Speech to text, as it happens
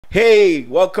Hey,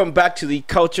 welcome back to the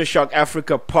Culture Shock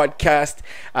Africa podcast.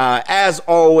 As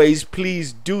always,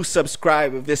 please do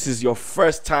subscribe if this is your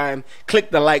first time.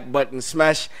 Click the like button,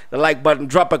 smash the like button,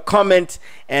 drop a comment,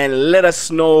 and let us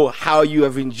know how you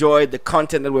have enjoyed the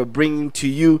content that we're bringing to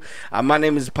you. My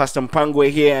name is Pastor Mpangwe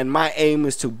here, and my aim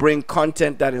is to bring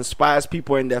content that inspires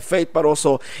people in their faith, but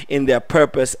also in their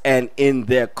purpose and in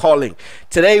their calling.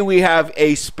 Today we have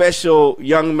a special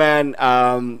young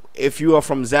man. If you are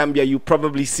from Zambia, you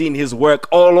probably seen his work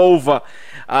all over.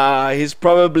 He's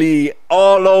probably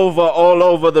all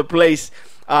over the place.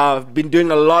 Been doing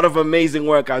a lot of amazing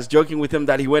work. I was joking with him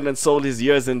that he went and sold his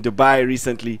years in Dubai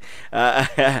recently,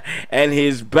 and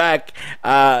he's back.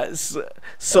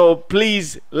 So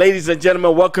please, ladies and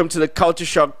gentlemen, welcome to the Culture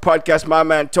Shock podcast. My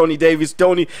man Tony Davies.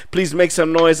 Tony, please make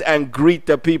some noise and greet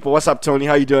the people. What's up, Tony?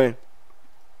 How you doing?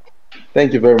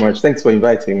 Thank you very much. Thanks for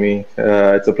inviting me.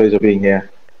 It's a pleasure being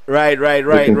here. Right.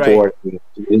 Looking forward to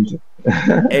the interview.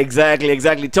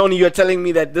 Exactly. Tony, you're telling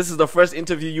me that this is the first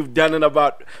interview you've done in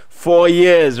about 4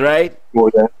 years, right? Oh,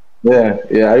 yeah.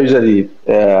 I usually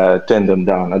turn them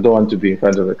down. I don't want to be in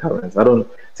front of the cameras.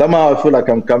 Somehow I feel like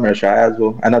I'm camera shy as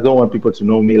well, and I don't want people to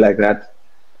know me like that.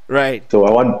 Right. So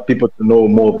I want people to know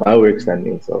more of my works than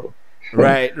me. So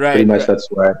right. Pretty much that's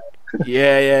why.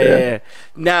 Yeah.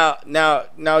 Now,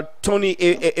 Tony,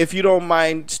 if you don't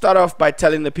mind, start off by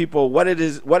telling the people what it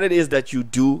is that you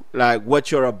do, like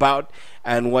what you're about,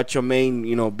 and what your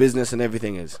main, business and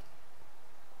everything is.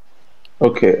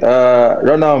 Okay.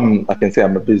 Right now, I can say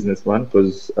I'm a businessman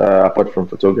because apart from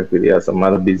photography, there are some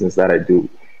other business that I do.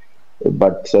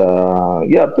 But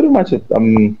pretty much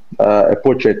I'm a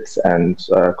portrait and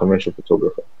commercial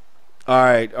photographer. All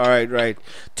right.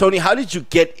 Tony, how did you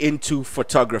get into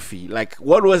photography? Like,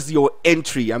 what was your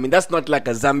entry? I mean, that's not like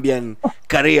a Zambian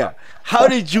career. How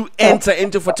did you enter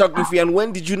into photography, and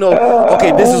when did you know,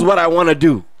 okay, this is what I want to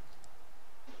do?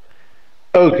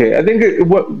 Okay, I think it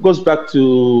goes back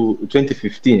to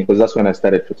 2015 because that's when I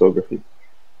started photography.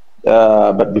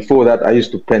 But before that, I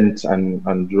used to paint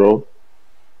and draw.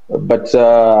 But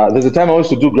there's a time I used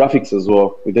to do graphics as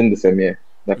well within the same year,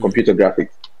 like computer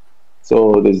graphics.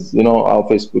 So there's, how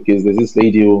Facebook is. There's this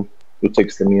lady who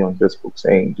texted me on Facebook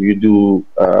saying, "Do you do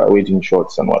wedding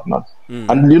shots and whatnot?"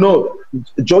 And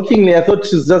jokingly, I thought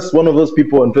she's just one of those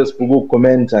people on Facebook who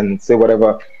comment and say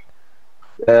whatever.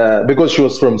 Because she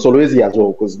was from Solwezi as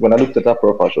well. Because when I looked at her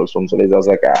profile, she was from Solwezi. I was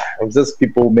like, it's just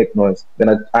people who make noise.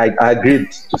 Then I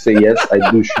agreed to say yes, I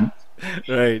do shoot.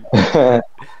 Right.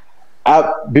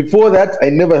 Before that, I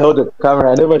never held a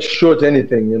camera. I never shot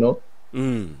anything.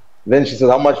 Then she said,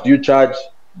 "How much do you charge?"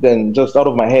 Then just out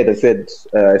of my head, I said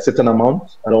a certain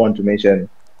amount. I don't want to mention,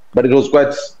 but it was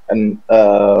quite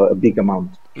a big amount.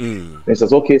 Then she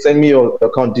says, "Okay, send me your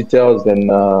account details.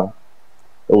 Then I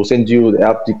will send you the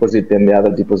half deposit and the other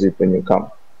deposit when you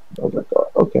come." I was like, "Oh,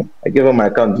 okay." I gave her my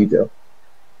account detail.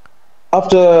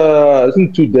 After I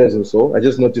think 2 days or so, I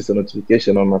just noticed a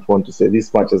notification on my phone to say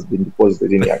this much has been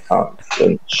deposited in your account.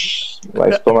 And my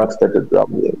stomach started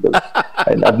rumbling.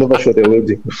 I've never shot a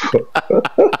wedding before.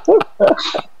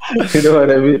 You know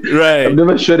what I mean? Right. I've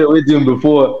never shot a wedding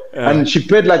before. And she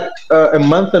paid like a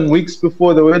month and weeks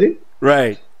before the wedding.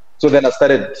 Right. So then I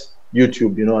started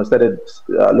YouTube, I started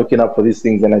looking up for these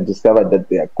things, and I discovered that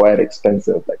they are quite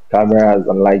expensive, like cameras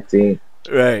and lighting.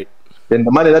 Right. Then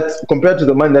the money compared to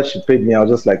the money that she paid me, I was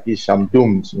just like, "Ish, I'm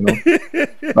doomed,"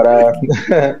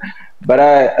 But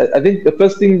I think the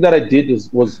first thing that I did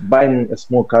was buying a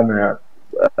small camera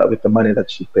with the money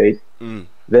that she paid.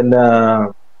 Then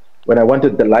when I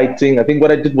wanted the lighting, I think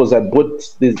what I did was I bought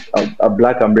these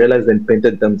black umbrellas and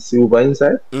painted them silver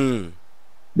inside.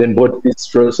 Then bought these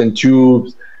fluorescent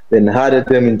tubes, then added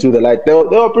them into the light. They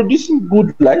were producing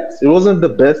good lights. It wasn't the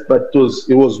best, but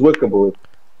it was workable.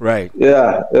 Right.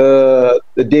 Yeah.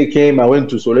 The day came, I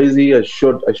went to Solwezi, I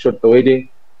shot the wedding,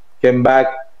 came back.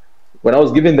 When I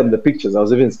was giving them the pictures, I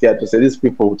was even scared to say, these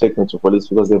people will take me to police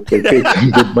because they paid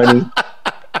some good money.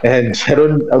 And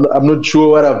I'm not sure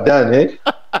what I've done,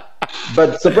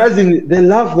 But surprisingly, they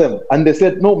love them. And they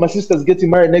said, "No, my sister's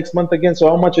getting married next month again, so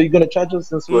how much are you going to charge us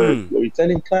since we're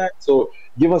returning clients? So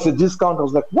give us a discount." I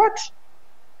was like, "What?"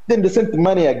 Then they sent the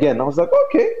money again. I was like,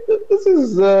 "Okay, this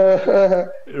is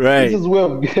right. This is way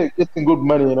of getting good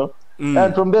money,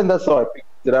 And from then, that's how I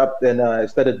picked it up. Then I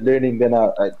started learning. Then I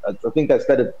think I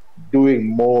started doing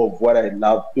more of what I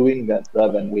love doing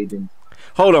rather than waiting.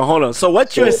 Hold on. So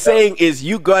what you're saying is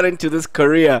you got into this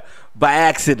career by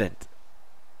accident.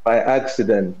 By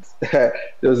accident. There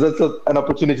was just an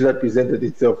opportunity that presented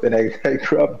itself, and I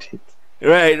grabbed it.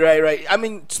 Right. I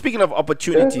mean, speaking of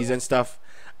opportunities and stuff,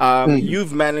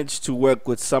 you've managed to work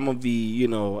with some of the,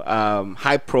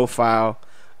 high-profile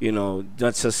you know,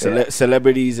 not just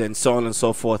celebrities and so on and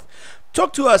so forth.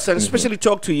 Talk to us, and especially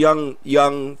talk to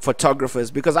young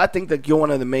photographers, because I think that you're one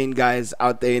of the main guys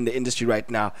out there in the industry right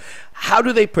now. How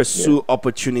do they pursue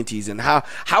opportunities, and how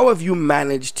have you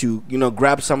managed to, you know,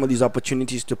 grab some of these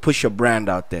opportunities to push your brand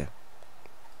out there?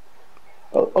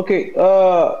 Okay,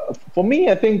 for me,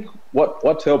 I think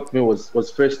what helped me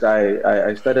was first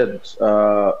I started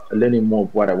learning more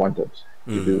of what I wanted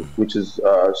to do, which is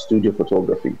studio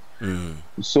photography.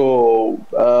 So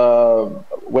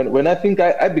when I think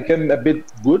I became a bit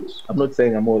good, I'm not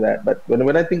saying I'm all that, but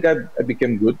when I think I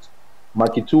became good,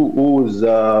 Makitu,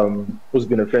 who's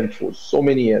been a friend for so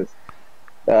many years,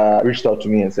 reached out to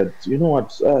me and said, you know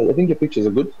what, I think your pictures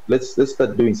are good. Let's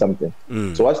start doing something.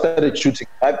 So I started shooting.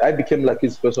 I became like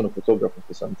his personal photographer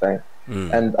for some time.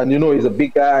 And you know, he's a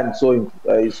big guy and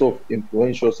he's so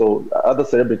influential. So other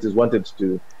celebrities wanted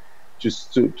to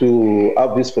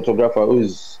have this photographer who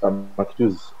is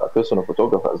Makitu's a personal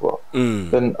photographer as well.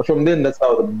 Then from then, that's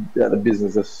how the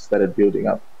business just started building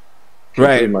up.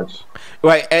 Right, pretty much.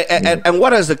 Right. And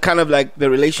what is the kind of like the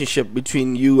relationship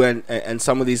between you and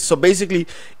some of these? So basically,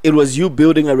 it was you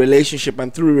building a relationship,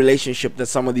 and through a relationship that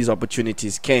some of these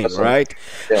opportunities came. That's right.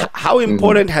 Yeah. How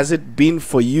important has it been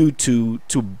for you to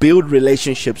build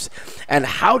relationships, and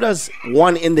how does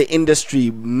one in the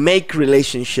industry make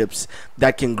relationships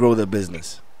that can grow the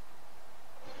business?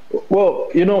 Well,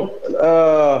 you know,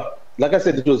 like I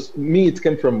said, it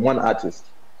came from one artist.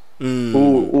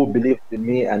 Who believed in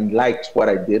me and liked what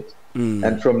I did,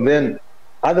 and from then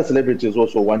other celebrities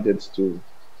also wanted to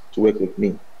work with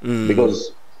me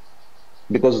because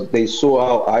they saw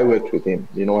how I worked with him.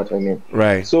 You know what I mean?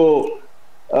 Right. So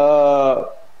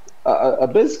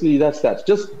basically that's that.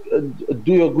 Just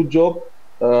do your good job,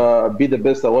 be the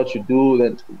best at what you do.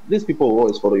 Then these people will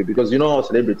always follow you, because you know how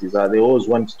celebrities are. They always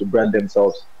want to brand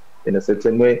themselves in a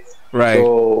certain way. Right.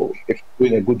 So if you're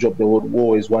doing a good job, they would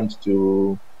always want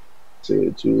to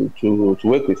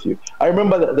work with you. I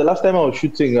remember the last time I was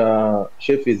shooting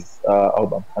Shefi's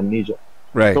album, Amnesia.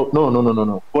 Right.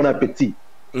 No. Bon Appetit.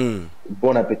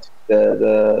 Bon Appetit.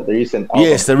 The recent album.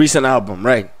 Yes, the recent album,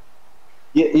 right.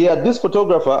 Yeah, this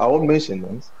photographer, I won't mention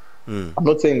names. I'm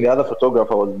not saying the other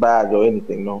photographer was bad or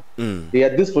anything, no. He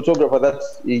had this photographer that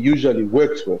he usually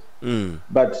works with.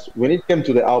 But when it came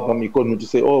to the album, he called me to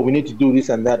say, oh, we need to do this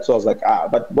and that. So I was like,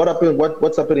 but what happened?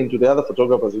 What's happening to the other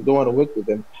photographers? You don't want to work with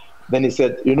them. Then he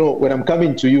said, you know, when I'm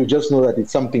coming to you, just know that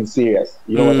it's something serious.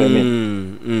 You know what I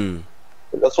mean?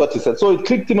 That's what he said. So it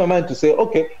clicked in my mind to say,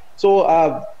 okay, so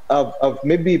I've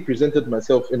maybe presented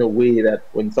myself in a way that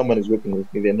when someone is working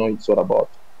with me, they know it's all about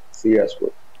serious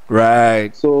work.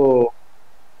 Right. So,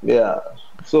 yeah.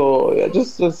 So, yeah,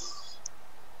 just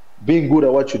being good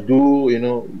at what you do, you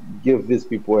know, give these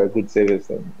people a good service,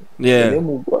 and then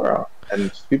move around. And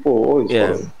people always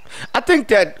follow. I think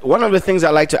that one of the things I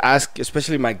like to ask,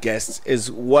 especially my guests,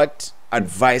 is what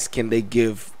advice can they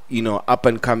give, you know, up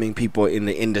and coming people in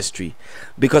the industry?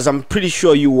 Because I'm pretty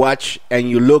sure you watch and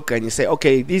you look and you say,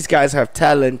 okay, these guys have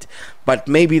talent, but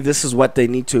maybe this is what they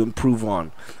need to improve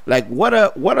on. Like, what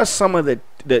are some of the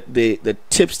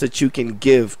tips that you can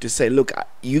give to say, look,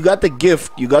 you got the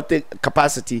gift, you got the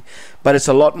capacity, but it's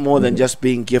a lot more than just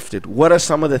being gifted. What are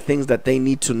some of the things that they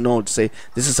need to know to say,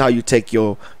 this is how you take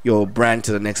your brand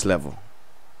to the next level?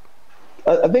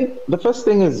 I think the first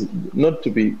thing is not to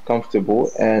be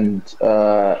comfortable and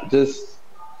just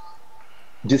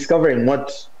discovering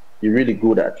what you're really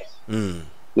good at.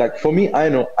 Like for me, I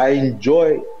know I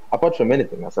enjoy, apart from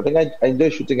anything else, I think I enjoy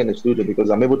shooting in the studio because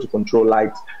I'm able to control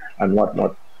light and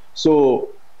whatnot. So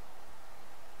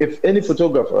if any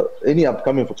photographer, any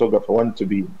upcoming photographer wants to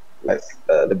be like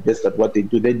the best at what they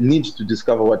do, they need to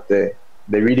discover what they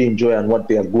really enjoy and what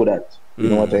they are good at. You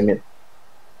know what I mean?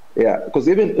 Yeah, because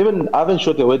even I haven't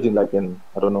shot a wedding like in,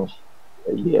 I don't know,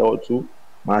 a year or two.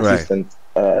 My assistant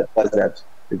does that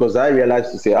because I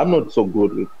realized to say I'm not so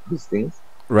good with these things.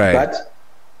 Right. But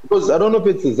because I don't know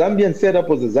if it's a Zambian setup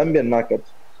or the Zambian market,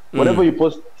 whenever you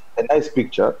post a nice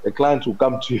picture, the client will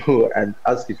come to you and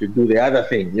ask if you do the other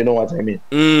thing. You know what I mean?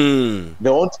 They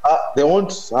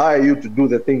won't hire you to do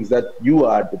the things that you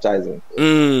are advertising.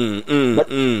 But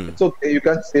it's okay. You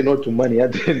can't say no to money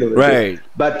at the end of the day.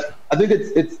 But I think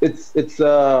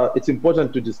it's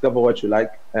important to discover what you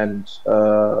like and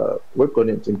work on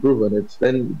it, improve on it.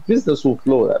 Then business will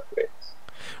flow that way.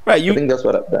 Right. I think that's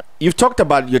what I've done. You've talked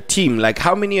about your team. Like,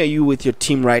 how many are you with your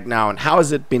team right now, and how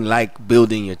has it been like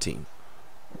building your team?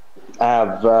 I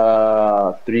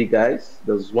have 3 guys.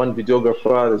 There's one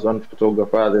videographer, there's one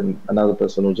photographer, then another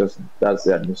person who just does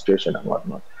the administration and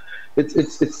whatnot.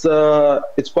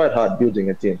 It's quite hard building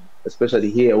a team,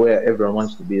 especially here where everyone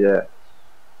wants to be there.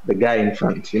 the guy in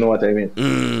front. You know what I mean?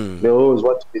 Mm. They always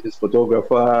want to be this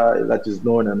photographer that is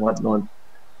known and whatnot.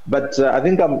 But I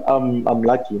think I'm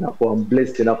lucky enough, or I'm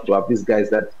blessed enough to have these guys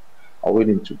that are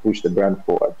willing to push the brand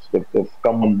forward. They've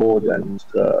come on board, and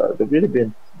they've really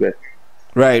been great.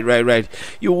 Right, right, right.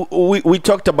 We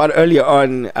talked about earlier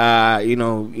on,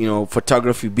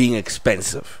 photography being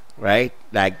expensive, right?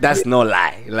 Like, that's no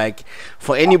lie. Like,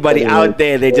 for anybody out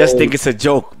there, they just think it's a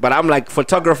joke. But I'm like,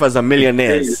 photographers are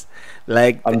millionaires.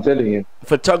 Like, I'm telling you,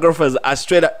 photographers are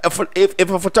straight up. If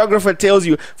a photographer tells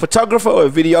you, photographer or a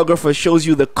videographer shows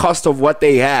you the cost of what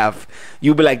they have,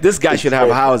 you'll be like, this guy should have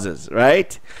houses,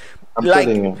 right? I'm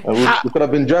telling you, we could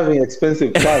have been driving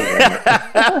expensive cars.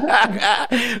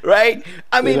 Right?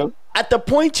 I mean, at the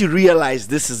point you realize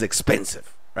this is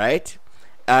expensive, right?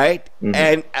 All right?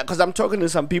 And because I'm talking to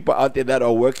some people out there that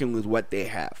are working with what they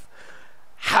have.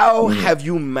 How have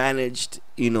you managed,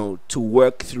 to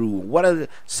work through? What are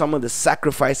some of the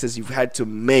sacrifices you've had to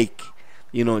make,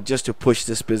 just to push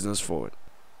this business forward?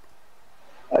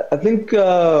 I think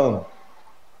from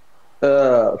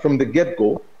the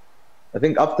get-go, I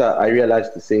think after I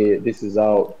realized to say this is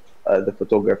how the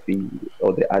photography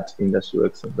or the art industry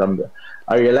works in Zambia,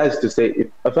 I realized to say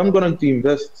if I'm going to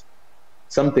invest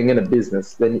something in a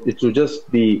business, then it will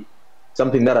just be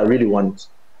something that I really want.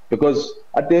 Because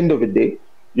at the end of the day,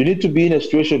 you need to be in a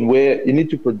situation where you need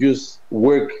to produce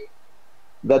work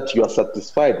that you are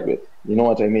satisfied with. You know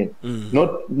what I mean?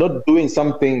 Not doing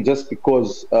something just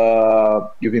because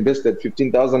you've invested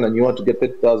 15,000 and you want to get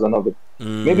 30,000 of it.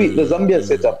 Maybe the Zambia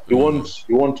setup, you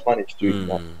won't manage to do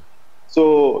that.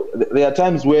 So there are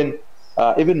times when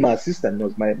even my assistant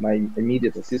knows, my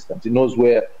immediate assistant, he knows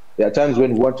where there are times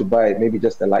when we want to buy maybe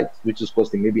just a light, which is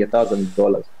costing maybe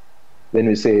 $1,000. Then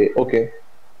we say, okay,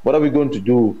 what are we going to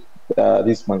do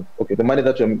this month? Okay, the money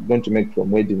that we're going to make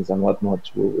from weddings and whatnot,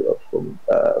 from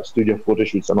studio photo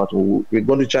shoots and whatnot, we're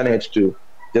going to channel it to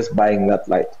just buying that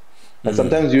light. And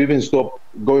sometimes you even stop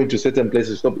going to certain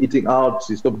places, stop eating out,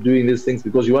 you stop doing these things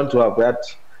because you want to have that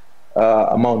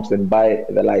amount and buy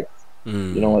the light.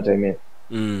 You know what I mean?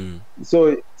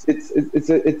 So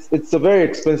it's a very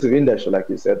expensive industry, like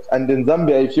you said. And in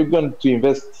Zambia, if you're going to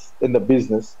invest in the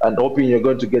business and hoping you're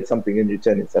going to get something in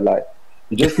return, it's a lie.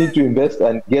 You just need to invest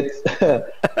and get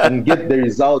the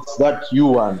results that you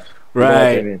want. Right, you know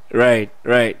what I mean? Right.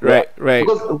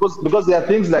 Because there are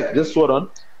things like, just hold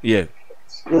on. Yeah.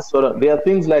 Just hold on. There are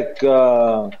things like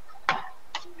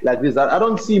this. I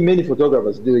don't see many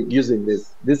photographers using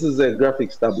this. This is a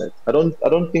graphics tablet. I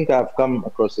don't think I've come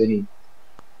across any.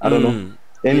 I don't know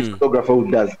any photographer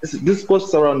who does. This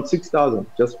costs around 6,000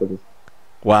 just for this.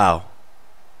 Wow.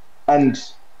 And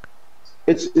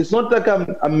it's not like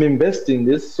I'm investing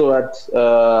this so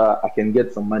that I can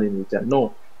get some money in return.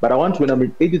 No, but I want, when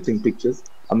I'm editing pictures,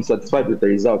 I'm satisfied with the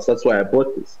results. That's why I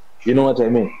bought this. You know what I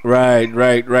mean? Right.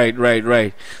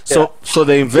 So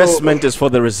the investment is for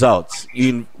the results.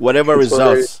 Whatever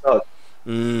results.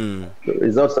 The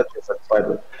results that you're satisfied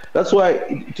with. That's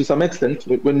why, to some extent,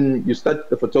 when you start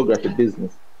the photography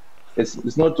business,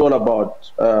 it's not all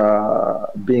about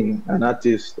being an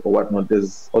artist or whatnot.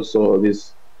 There's also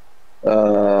this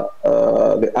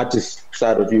the artist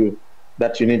side of you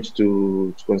that you need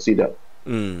to consider.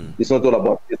 It's not all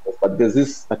about business, but there's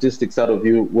this artistic side of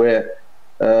you where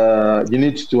you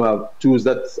need to have tools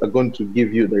that are going to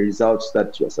give you the results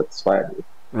that you're satisfied with.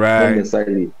 Right. Not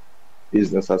necessarily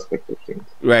business aspect of things.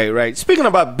 Right. Speaking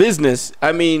about business,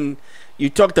 I mean, you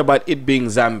talked about it being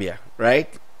Zambia, right?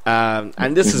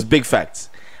 And this is big facts.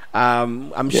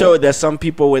 I'm sure there's some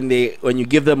people when you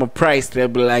give them a price, they'll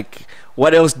be like,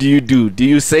 "What else do you do? Do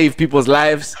you save people's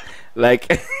lives?"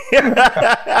 Like,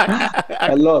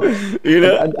 a lot,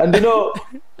 and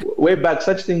way back,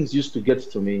 such things used to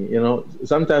get to me.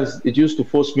 Sometimes it used to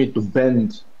force me to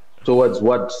bend towards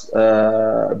towards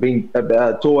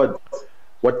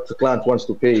what the client wants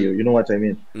to pay you. You know what I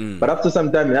mean? But after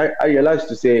some time, I realized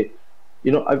to say,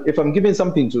 if I'm giving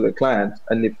something to the client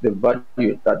and if they value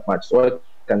it that much, why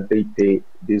can they pay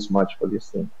this much for this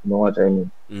thing? You know what I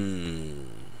mean?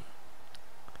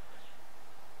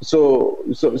 So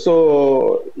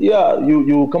yeah,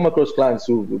 you come across clients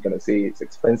who gonna say it's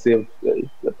expensive,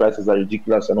 the prices are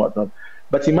ridiculous and whatnot.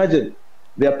 But imagine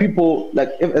there are people, like,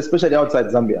 especially outside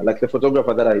Zambia, like the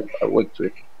photographer that I worked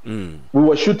with. We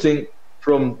were shooting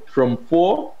from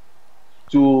 4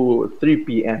 to 3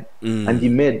 p.m. and he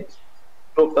made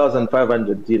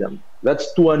 12,500 dirham.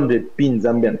 That's 200 pin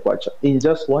Zambian kwacha in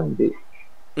just one day.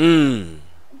 And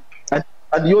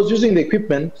he was using the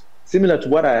equipment similar to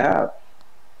what I have.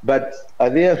 But are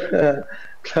there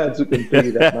clients who can pay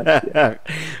you that much?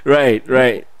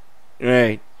 Right.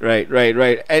 Right.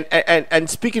 And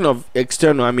speaking of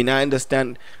external, I mean, I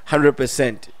understand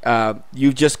 100%.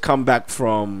 You've just come back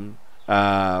from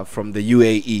the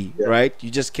UAE, Yeah. right?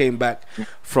 You just came back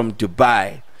from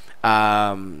Dubai.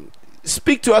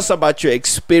 Speak to us about your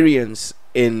experience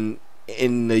in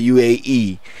the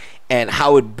UAE and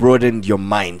how it broadened your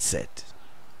mindset.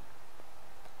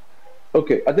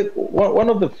 Okay, I think one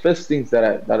of the first things that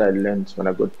I learned when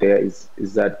I got there is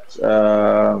that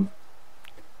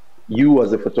you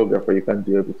as a photographer, you can't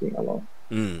do everything alone,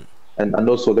 Mm. and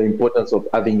also the importance of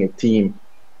having a team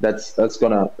that's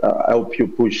gonna help you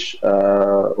push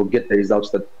or get the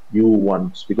results that you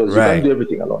want, because you can't Right. do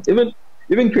everything alone.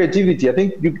 Even creativity, I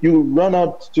think you run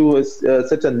out to a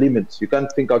certain limit. You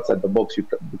can't think outside the box. You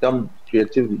become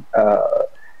creativity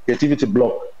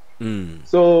block. Mm.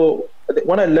 So I think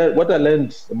what I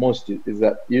learned the most is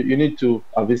that you need to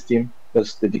have this team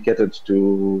that's dedicated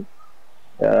to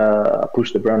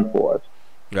push the brand forward.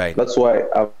 Right. That's why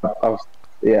I've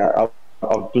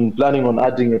been planning on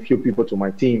adding a few people to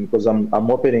my team, because I'm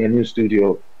opening a new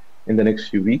studio in the next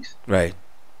few weeks. Right.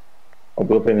 I'll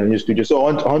be opening a new studio, so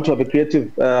I want to have a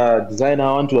creative designer,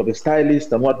 I want to have a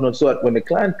stylist and whatnot, so that when the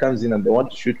client comes in and they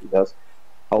want to shoot with us,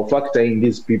 I'll factor in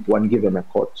these people and give them a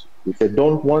cut. If they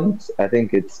don't want, I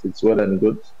think it's well and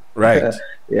good. Right.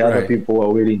 The other Right. people are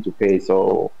willing to pay,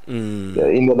 so Mm.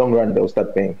 in the long run they'll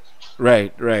start paying.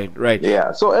 Right.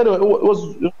 Yeah. So anyway, it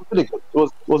was really good.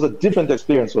 It was a different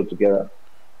experience altogether,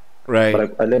 Right.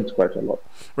 but I learned quite a lot.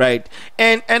 Right.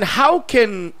 And how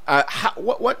can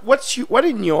what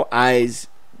in your eyes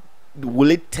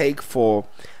will it take for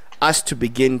us to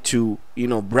begin to,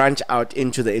 branch out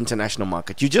into the international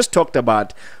market? You just talked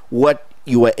about what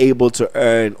you were able to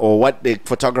earn, or what the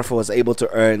photographer was able to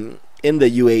earn in the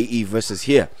UAE versus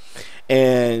here.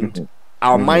 And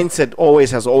our mindset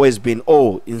has always been,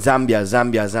 oh, in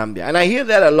Zambia. And I hear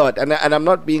that a lot, and I'm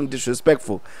not being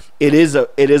disrespectful. It is a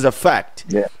fact.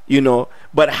 Yeah.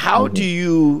 But how do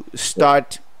you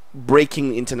start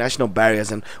breaking international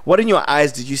barriers, and what in your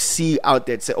eyes did you see out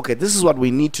there to say, okay, this is what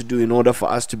we need to do in order for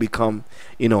us to become,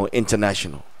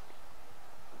 international?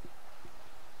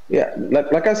 Yeah,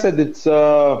 like I said, it's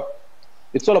all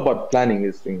about planning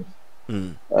these things.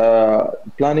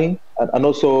 Planning and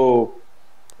also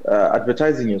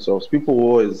advertising yourselves. People will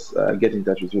always get in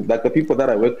touch with you. Like the people that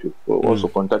I worked with also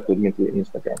contacted me through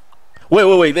Instagram.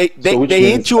 Wait. They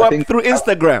hit you up through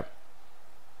Instagram?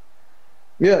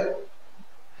 Yeah.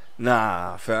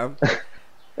 Nah, fam.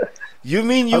 You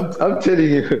mean you? I'm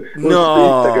telling you. It was through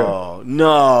Instagram.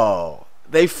 No.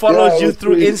 They followed Yeah, it you was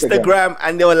through through Instagram,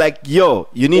 and they were like, yo,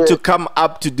 you need to come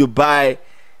up to Dubai,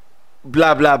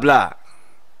 blah, blah, blah.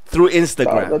 Through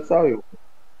Instagram. That's how it was.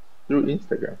 Through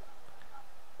Instagram.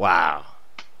 Wow.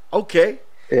 Okay.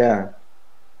 Yeah.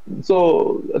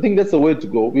 So I think that's the way to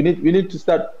go. We need to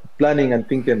start planning and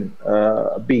thinking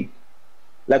big.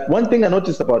 Like one thing I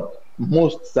noticed about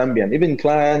most Zambian, even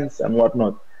clients and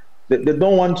whatnot, they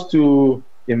don't want to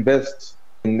invest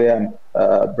in their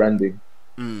branding.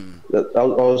 I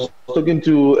was talking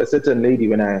to a certain lady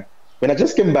when I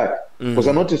just came back, because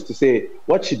I noticed to say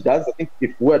what she does. I think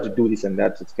if we were to do this and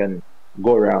that, it can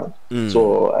go around.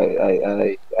 So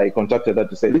I contacted her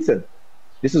to say, listen,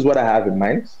 this is what I have in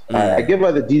mind. I gave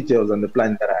her the details and the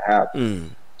plan that I have.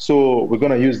 So we're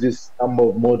gonna use this number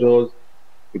of models.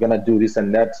 We're gonna do this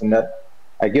and that and that.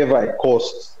 I gave her a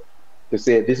cost to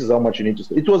say this is how much you need to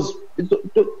spend. It was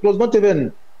not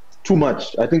even too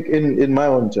much, I think, in my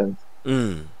own terms,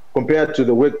 compared to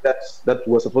the work that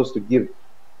was supposed to give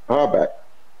her back.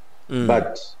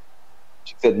 But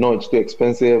she said no, it's too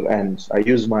expensive, and I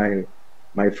use my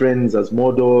friends as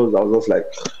models. I was just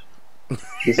like,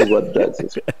 this is what drives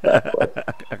this.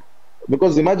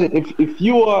 Because imagine if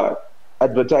you are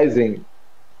advertising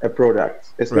a product,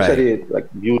 especially like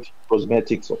beauty,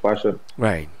 cosmetics, or fashion.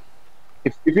 Right.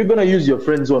 If you're going to use your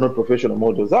friends who are not professional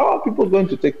models, how are people going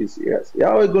to take this seriously?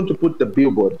 How are we going to put the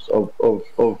billboards of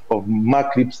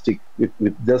MAC lipstick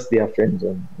with just their friends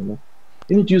on?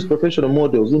 You need to use professional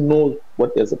models who know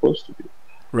what they're supposed to do.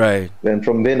 Right. Then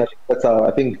from then, that's how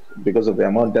I think, because of the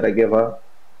amount that I gave her,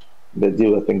 the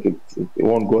deal, I think it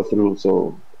won't go through.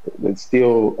 So it's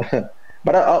still,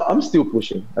 but I'm still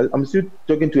pushing. I'm still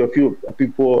talking to a few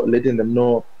people, letting them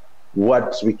know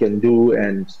what we can do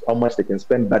and how much they can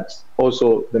spend, but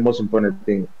also the most important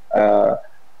thing,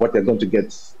 what they're going to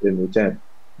get in return.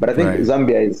 But I think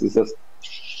Zambia is just,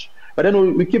 but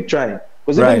then we keep trying,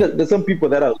 because even there's some people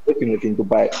that I was working with in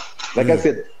Dubai. Like I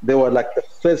said, they were like the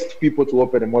first people to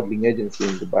open a modeling agency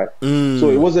in Dubai. So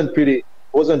it wasn't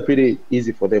pretty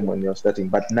easy for them when they were starting,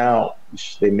 but now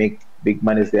they make big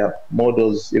money. They have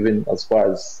models even as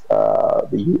far as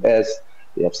the US,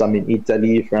 We have some in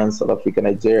Italy, France, South Africa,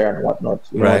 Nigeria, and whatnot.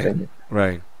 You know what I mean?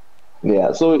 Right.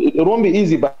 Yeah. So it won't be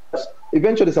easy, but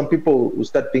eventually some people will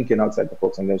start thinking outside the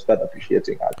box and they'll start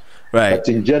appreciating art. Right. But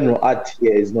in general, art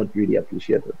here is not really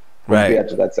appreciated compared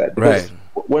to that side. Because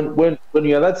when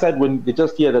you're that side, when they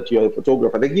just hear that you're a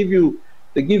photographer, they give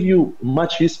you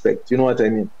much respect. You know what I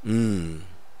mean?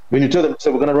 When you tell them,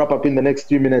 so we're gonna wrap up in the next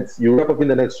 3 minutes, you wrap up in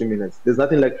the next 3 minutes. There's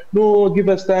nothing like, no, give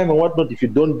us time and whatnot. If you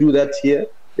don't do that here,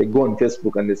 they go on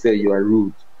Facebook and they say you are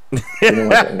rude. You know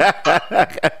what I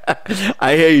mean?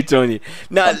 I hear you, Tony.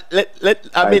 Now,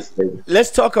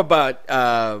 let's talk about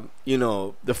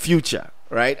the future,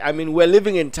 right? I mean, we're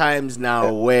living in times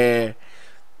now where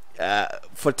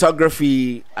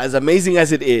photography, as amazing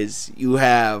as it is, you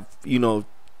have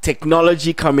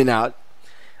technology coming out.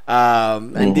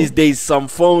 And these days, some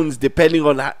phones, depending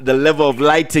on the level of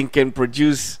lighting, can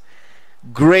produce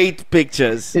great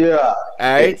pictures. Yeah.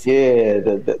 Right? Yeah.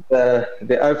 The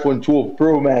iPhone 12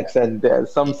 Pro Max and the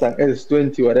Samsung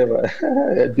S20, whatever,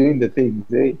 are doing the things.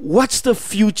 Eh? What's the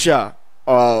future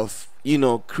of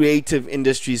creative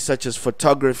industries such as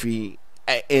photography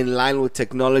in line with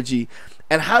technology,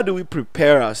 and how do we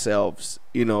prepare ourselves?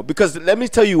 Because let me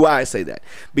tell you why I say that.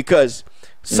 Because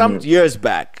some years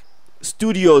back,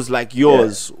 studios like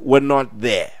yours were not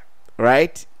there,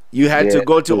 right? You had to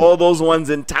go to all those ones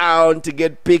in town to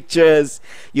get pictures.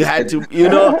 You had to,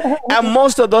 and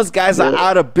most of those guys are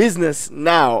out of business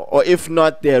now, or if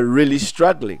not, they're really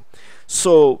struggling.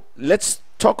 So let's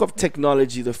talk of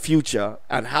technology, the future,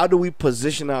 and how do we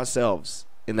position ourselves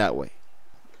in that way?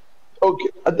 Okay,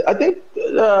 I think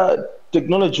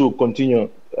technology will continue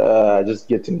just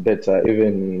getting better.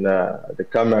 Even the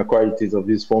camera qualities of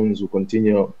these phones will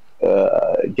continue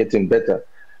getting better.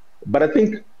 But I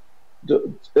think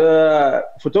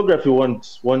photography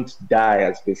won't die,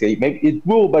 as they say. Maybe it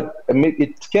will, but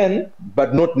it can,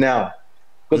 but not now.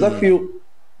 Because I feel,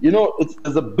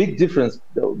 there's a big difference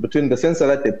between the sensor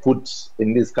that they put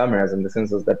in these cameras and the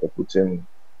sensors that they put in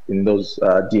those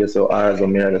DSLRs or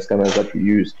mirrorless cameras that we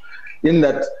use. In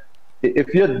that,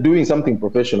 if you're doing something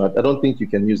professional, I don't think you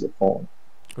can use a phone,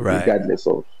 regardless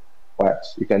of what.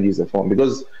 You can use a phone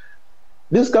because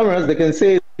these cameras, they can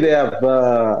say they have,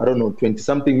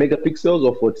 20-something megapixels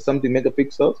or 40-something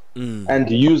megapixels,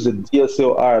 and use a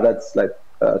DSLR that's like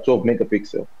 12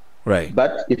 megapixel. Right.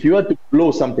 But if you are to blow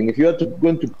something, if you are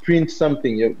going to print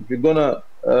something, if you're gonna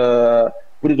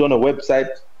put it on a website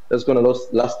that's gonna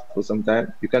last for some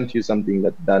time, you can't use something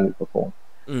that's done with a phone.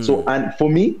 So, and for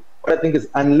me, what I think is,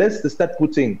 unless they start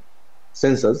putting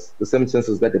sensors, the same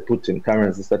sensors that they put in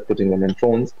cameras, they start putting them in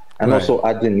phones, and also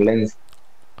adding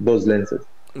those lenses.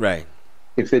 Right.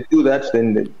 If they do that,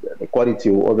 then the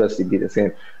quality will obviously be the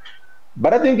same.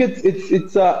 But I think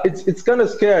it's kind of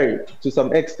scary to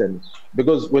some extent,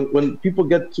 because when people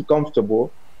get too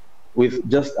comfortable with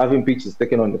just having pictures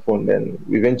taken on the phone, then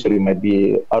eventually we might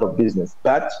be out of business.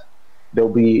 But there'll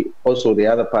be also the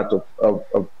other part of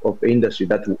the industry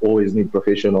that will always need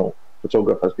professional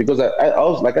photographers, because I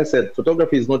also, like I said,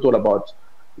 photography is not all about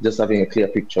just having a clear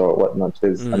picture or whatnot.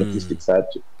 There's an artistic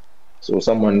side to it. So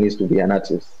someone needs to be an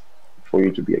artist for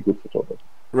you to be a good photographer.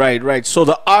 Right. So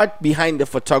the art behind the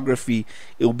photography,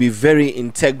 it will be very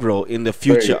integral in the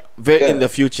future, in the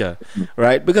future,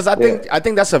 right? Because I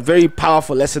think that's a very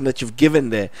powerful lesson that you've given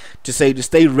there, to say to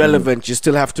stay relevant, you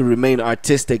still have to remain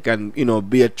artistic and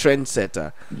be a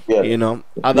trendsetter.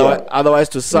 Otherwise,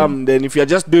 to some, then if you're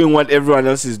just doing what everyone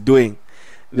else is doing,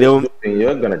 you're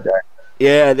gonna die.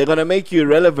 Yeah, they're gonna make you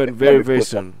irrelevant very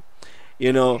soon.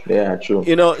 Yeah, true.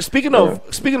 Speaking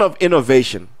of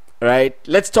innovation, right?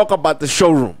 Let's talk about the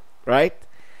showroom, right?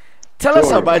 Tell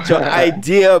us about your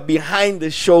idea behind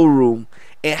the showroom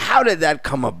and how did that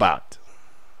come about?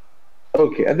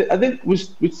 Okay, I think we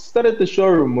started the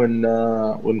showroom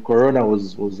when Corona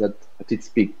was at its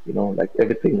peak. Like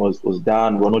everything was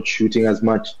done. We're not shooting as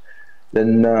much.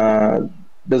 Then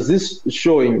there's this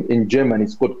show in Germany.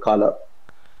 It's called Color.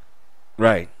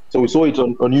 Right. So we saw it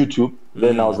on YouTube.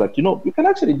 Then I was like, we can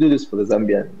actually do this for the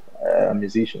Zambian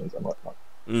musicians and whatnot.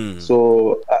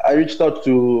 So I reached out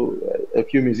to a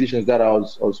few musicians that I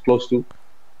was close to.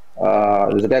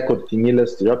 There's a guy called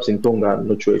Tingiles, he raps in Tonga. I'm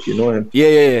not sure if you know him.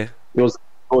 Yeah. He was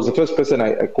the first person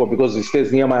I called because he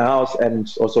stays near my house, and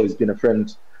also he's been a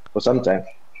friend for some time.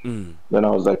 Then I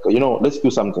was like, let's do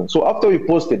something. So after we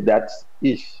posted that,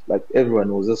 like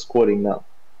everyone was just calling now.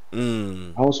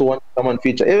 I also want someone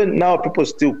feature. Even now, people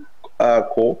still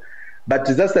call, but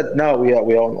it's just that now we are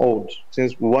on hold,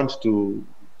 since we want to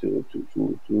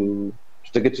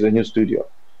take it to the new studio.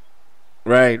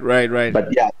 Right.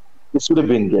 But yeah, it should have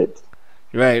been great.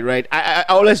 Right. I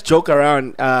always joke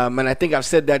around, and I think I've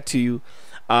said that to you.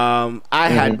 I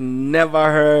had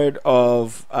never heard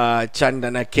of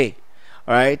Chandana K.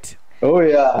 All right. Oh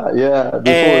yeah, yeah. Before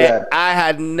that, I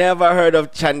had never heard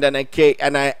of Chandana K,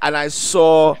 and I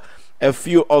saw a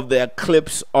few of their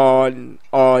clips on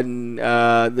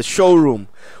the showroom.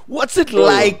 What's it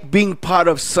like being part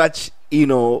of such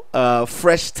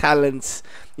fresh talents,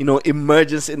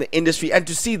 emergence in the industry, and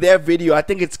to see their video? I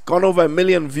think it's gone over 1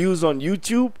 million views on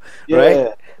YouTube,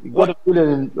 right? Got a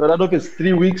million. I don't know if it's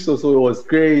 3 weeks or so. It was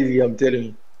crazy. I'm telling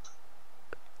you.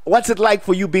 What's it like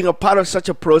for you being a part of such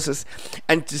a process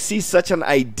and to see such an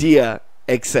idea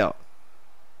excel?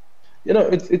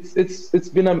 It's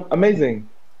been amazing.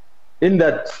 In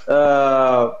that,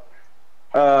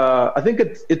 I think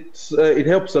it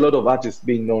helps a lot of artists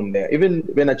being known there. Even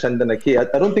when at Chandana K, I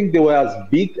don't think they were as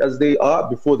big as they are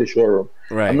before the showroom.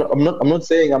 Right. I'm not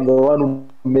saying I'm the one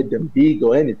who made them big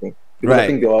or anything, because I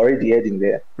think they were already heading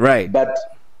there. Right. But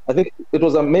I think it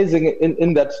was amazing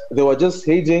in that they were just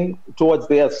heading towards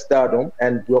their stardom,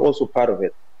 and we're also part of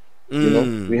it.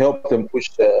 We helped them push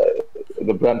the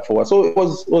brand forward. So it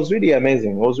was really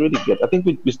amazing. It was really good. I think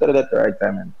we started at the right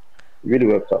time, and it really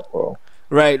worked out well.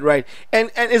 Right.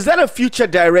 And is that a future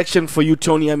direction for you,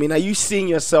 Tony? I mean, are you seeing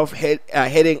yourself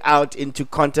heading out into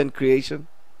content creation?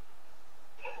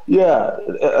 Yeah,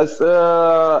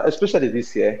 especially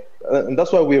this year, and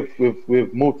that's why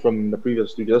we've moved from the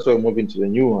previous studio. That's why we're moving to the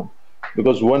new one,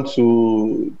 because we want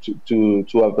to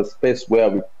have a space where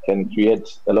we can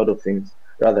create a lot of things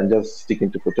rather than just sticking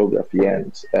to photography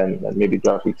and maybe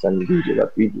graphics and video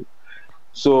that we do.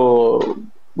 So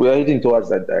we are heading towards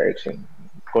that direction,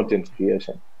 content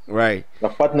creation. Right.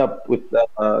 I've partnered up with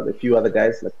a few other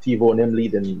guys like Tivo, namely,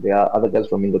 then there are other guys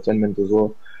from entertainment as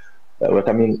well. We're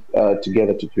coming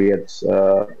together to create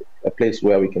a place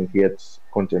where we can create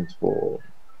content for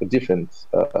different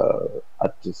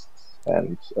artists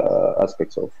and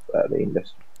aspects of the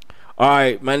industry. All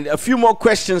right, man. A few more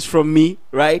questions from me,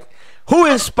 right? Who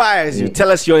inspires you? Tell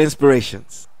us your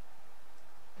inspirations.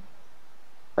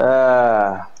 Who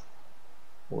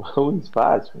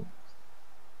inspires me?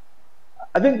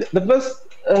 I think the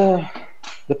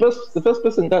first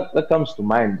person that comes to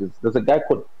mind is there's a guy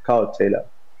called Carl Taylor.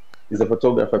 He's a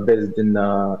photographer based in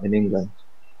England.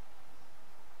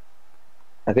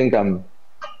 I think I'm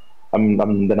the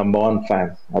 #1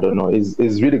 fan. I don't know. He's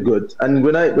really good. And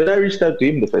when I reached out to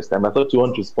him the first time, I thought he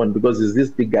won't respond because he's this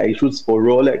big guy. He shoots for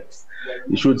Rolex,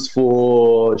 he shoots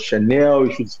for Chanel,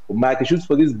 he shoots for Mac, he shoots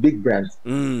for these big brands.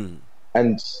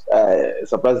 And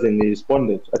surprisingly, he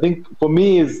responded. I think for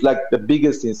me, is like the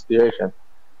biggest inspiration.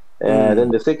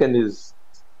 Then the second is,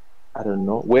 I don't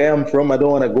know where I'm from. I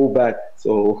don't want to go back,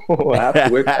 so I have to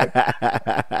work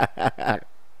back.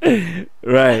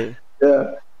 Right.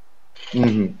 Yeah.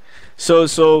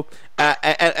 So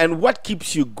and what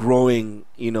keeps you growing,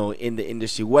 in the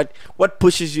industry? What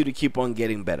pushes you to keep on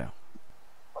getting better?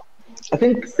 I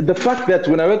think the fact that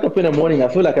when I wake up in the morning, I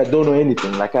feel like I don't know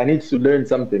anything. Like I need to learn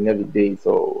something every day.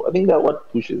 So I think that's what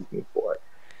pushes me forward.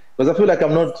 Because I feel like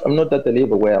I'm not at the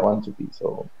level where I want to be.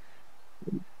 So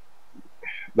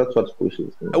that's what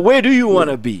pushes me. Where do you want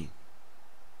to be?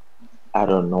 I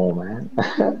don't know, man.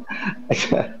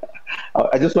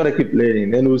 I just want to keep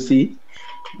learning. Then we'll see.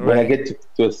 Right. When I get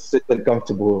to a certain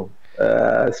comfortable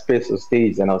space or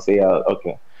stage, and I'll say,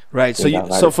 okay. Right.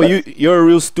 So for you, you're a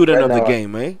real student of the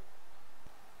game, eh?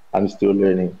 I'm still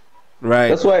learning. Right.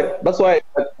 That's why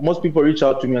like, most people reach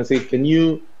out to me and say, "Can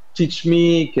you teach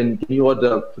me? Can you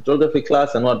order a photography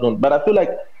class and whatnot?" But I feel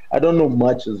like I don't know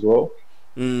much as well.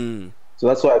 So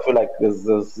that's why I feel like there's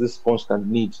this constant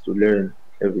need to learn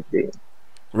every day.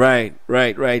 Right.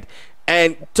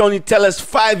 And Tony, tell us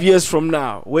 5 years from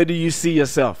now, where do you see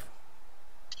yourself?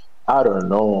 I don't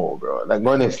know, bro. Like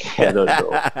honestly, I don't know.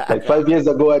 Like 5 years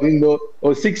ago, I didn't know,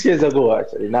 or 6 years ago,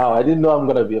 actually. Now I didn't know I'm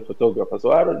gonna be a photographer,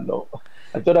 so I don't know.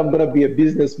 I thought I'm gonna be a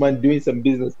businessman doing some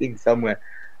business things somewhere.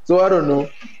 So I don't know.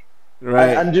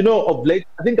 Right. And of late,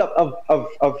 I think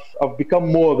I've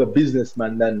become more of a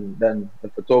businessman than a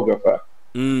photographer.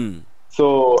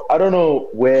 So I don't know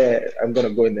where I'm gonna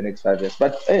go in the next 5 years,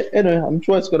 but anyway, I'm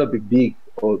sure it's gonna be big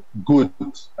or good.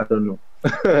 I don't know.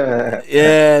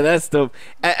 Yeah, that's dope.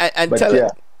 And tell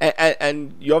yeah.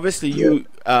 And you obviously you've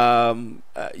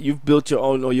built your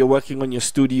own, or you're working on your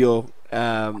studio,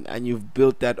 and you've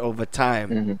built that over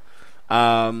time.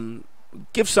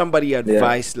 Give somebody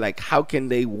advice, like how can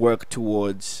they work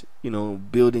towards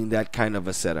building that kind of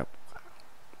a setup?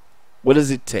 What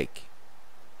does it take?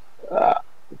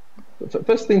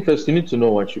 First thing first, you need to know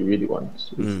what you really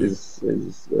want.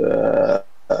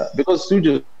 Because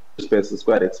studio space is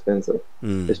quite expensive,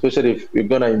 especially if you're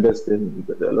gonna invest in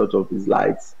a lot of these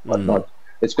lights, whatnot.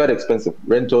 It's quite expensive.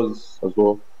 Rentals as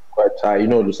well, quite high. You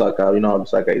know Lusaka. You know how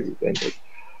Lusaka is with rentals.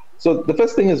 So the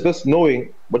first thing is just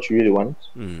knowing what you really want,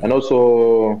 and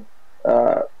also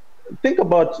think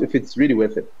about if it's really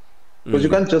worth it. Because you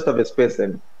can't just have a space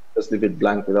and just leave it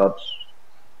blank without,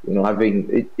 having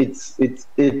it. It's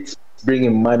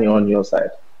bringing money on your side.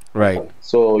 Right.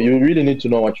 So you really need to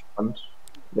know what you want.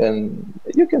 Then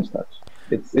you can start.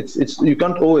 It's you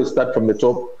can't always start from the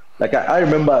top. Like I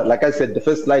remember, like I said, the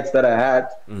first lights that I had,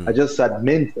 I just had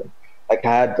mint them. Like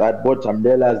I bought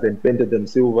umbrellas, then painted them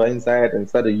silver inside and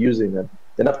started using them.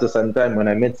 Then after some time, when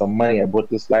I made some money, I bought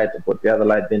this light, I bought the other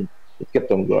light, then it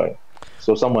kept on growing.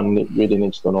 So someone really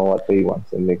needs to know what they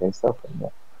want and they can start from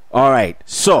there. All right.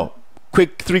 So,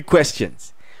 quick 3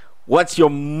 questions. What's your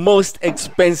most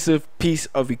expensive piece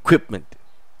of equipment?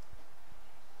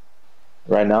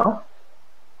 Right now?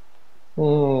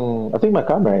 I think my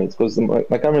camera is, because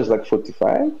my camera is like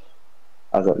 45.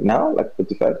 As of now, like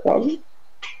 45,000.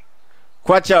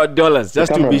 Kwacha dollars,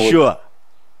 just to be sure.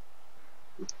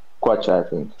 Kwacha, I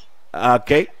think.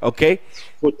 Okay.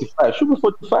 45. Should be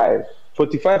 45.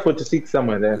 45, 46,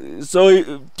 somewhere there.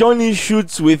 So Tony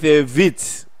shoots with a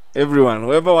VIT. Everyone,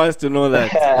 whoever wants to know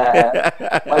that.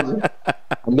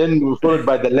 And then we're followed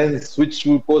by the lens, which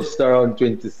will cost around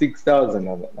 26,000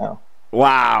 of it now.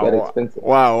 Wow.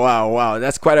 Wow.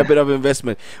 That's quite a bit of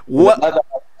investment. What?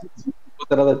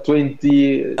 Another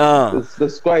 20.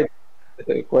 That's quite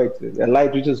a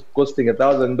light which is costing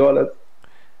 $1,000.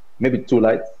 Maybe 2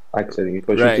 lights, actually.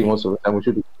 Because shooting most of the time, we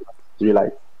shoot 3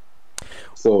 lights.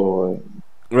 So,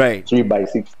 3 by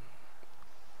 6.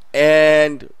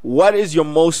 And what is your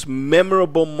most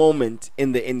memorable moment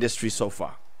in the industry so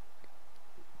far?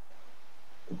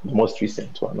 The most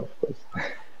recent one, of course.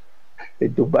 The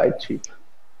Dubai trip.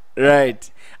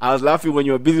 Right. I was laughing when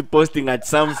you were busy posting at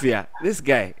Zambia. This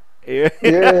guy. Yeah.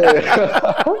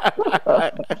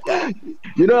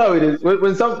 You know how it is.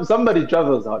 When somebody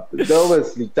travels out, they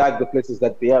obviously tag the places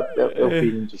that they've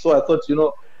been into. So I thought,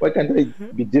 why can't I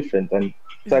be different and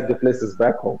tag the places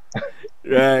back home?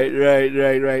 Right.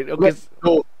 Okay.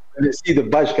 So when they see the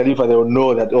Burj Khalifa, they will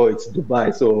know that, it's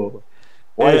Dubai. So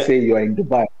why say you are in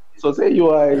Dubai? So say you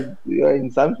are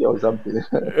in Zambia or something.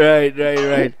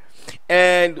 Right.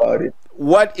 And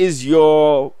what is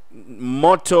your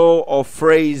motto or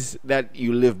phrase that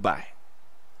you live by?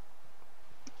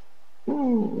 I've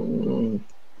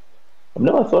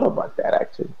never thought about that,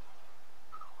 actually.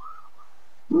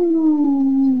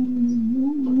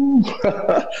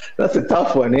 That's a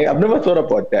tough one, eh? I've never thought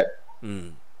about that.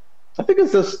 I think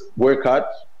it's just work hard.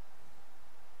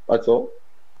 That's all.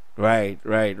 Right.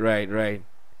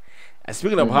 And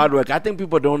speaking of hard work, I think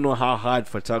people don't know how hard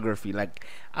photography. Like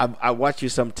I watch you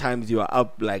sometimes. You are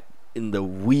up like in the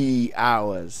wee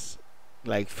hours,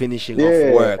 like finishing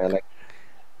off work.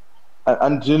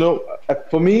 And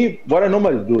for me, what I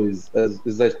normally do is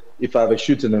that if I have a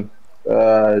shooting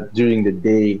during the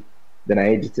day, then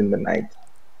I edit in the night.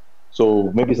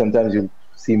 So maybe sometimes you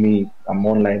see me, I'm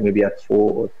online maybe at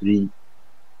 4 or 3.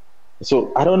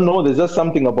 So I don't know, there's just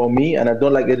something about me, and I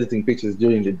don't like editing pictures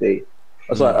during the day.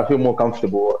 So I feel more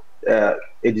comfortable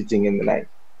editing in the night.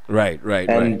 Right.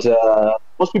 And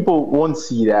most people won't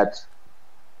see that.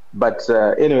 But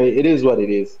anyway, it is what it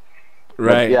is.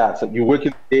 Right. But so you work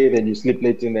in the day, then you sleep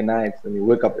late in the night, and you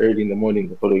wake up early in the morning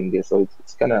the following day. So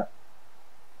it's kind of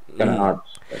hard.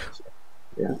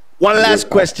 But, One last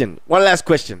question.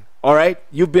 All right.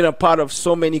 You've been a part of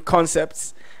so many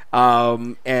concepts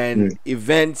and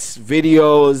events,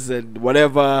 videos, and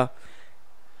whatever.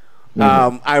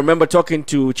 I remember talking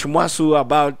to Chumwasu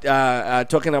about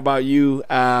talking about you,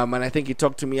 and I think he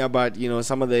talked to me about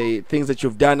some of the things that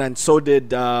you've done, and so did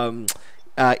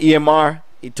EMR.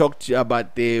 He talked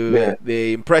about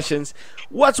the impressions.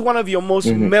 What's one of your most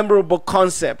memorable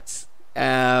concepts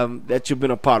that you've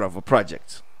been a part of, a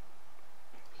project?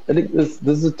 I think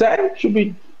there's a time, it should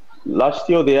be last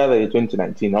year or the other year,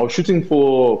 2019. I was shooting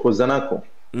for Zanaco.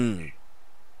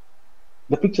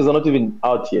 The pictures are not even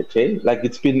out yet, eh? Like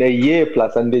it's been a year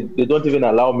plus, and they don't even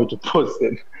allow me to post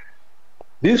them.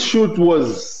 This shoot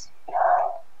was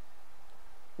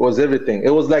everything. It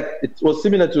was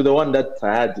similar to the one that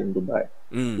I had in Dubai,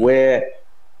 where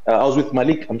I was with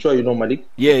Malik. I'm sure you know Malik.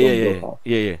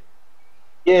 Yeah.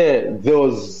 Yeah, there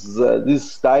was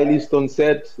this stylist on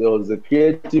set. There was a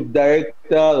creative director.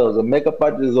 There was a makeup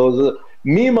artist.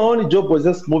 Me. My only job was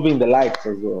just moving the lights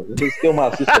as well. Just tell my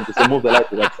assistant to say, move the lights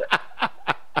to that side.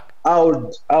 I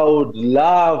would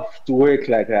love to work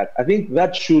like that. I think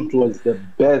that shoot was the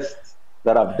best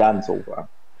that I've done so far.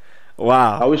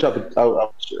 Wow. I wish I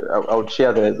would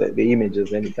share the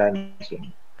images anytime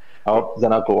soon. I hope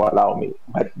Zanaco will allow me.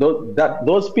 But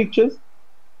those pictures,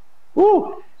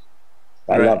 Woo!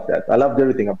 I Right. love that. I loved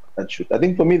everything about that shoot. I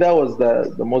think for me that was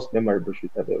the most memorable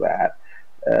shoot I've ever had.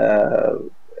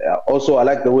 Also, I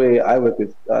like the way I work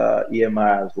with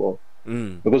EMI as well,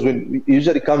 Mm. because when it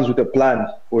usually comes with a plan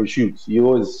for a shoot, he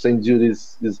always sends you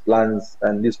these plans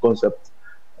and this concept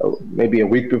maybe a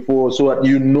week before, so that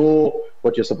you know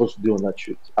what you're supposed to do on that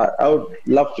shoot. I would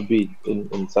love to be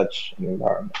in such an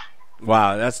environment.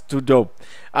 Wow, that's too dope.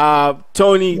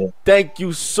 Tony, Yeah. thank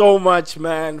you so much,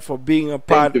 man, for being a Thank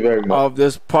part you very much. of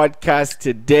this podcast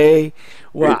today.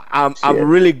 Really Well, I'm appreciate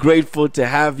really grateful to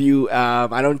have you.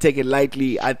 I don't take it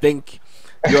lightly. I think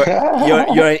you're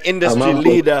an I'm industry humbled.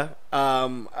 leader.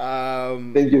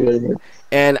 Thank you very much.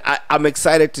 And I'm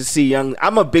excited to see young.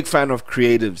 I'm a big fan of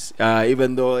creatives,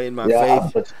 even though in my Yeah,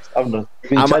 faith, but I'm not.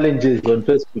 Been I'm a- challenges on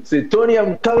Facebook. Say, Tony,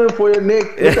 I'm coming for your neck.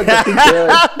 Look at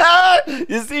the picture.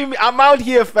 you see me, I'm out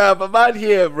here, fam. I'm out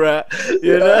here, bruh.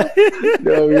 You know.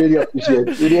 No, really appreciate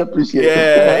it. Really appreciate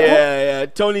Yeah, it. yeah.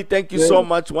 Tony, thank you so Yeah.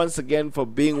 much once again for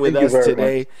being with Thank you us very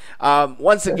today.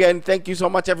 Once again, thank you so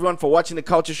much, everyone, for watching the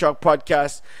Culture Shock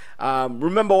podcast.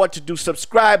 Remember what to do: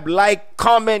 subscribe, like,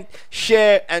 comment,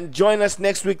 share, and join us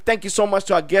next week. Thank you so much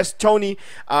to our guest Tony,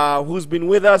 who's been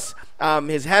with us.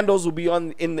 His handles will be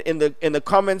on in the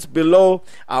comments below.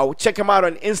 Check him out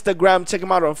on Instagram. Check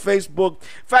him out on Facebook. In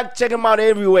fact, check him out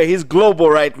everywhere. He's global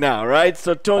right now, right?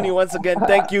 So Tony, once again,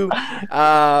 thank you,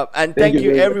 and thank you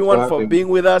very much everyone for for having being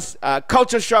with us.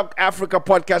 Culture Shock Africa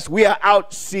podcast. We are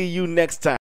out. See you next time.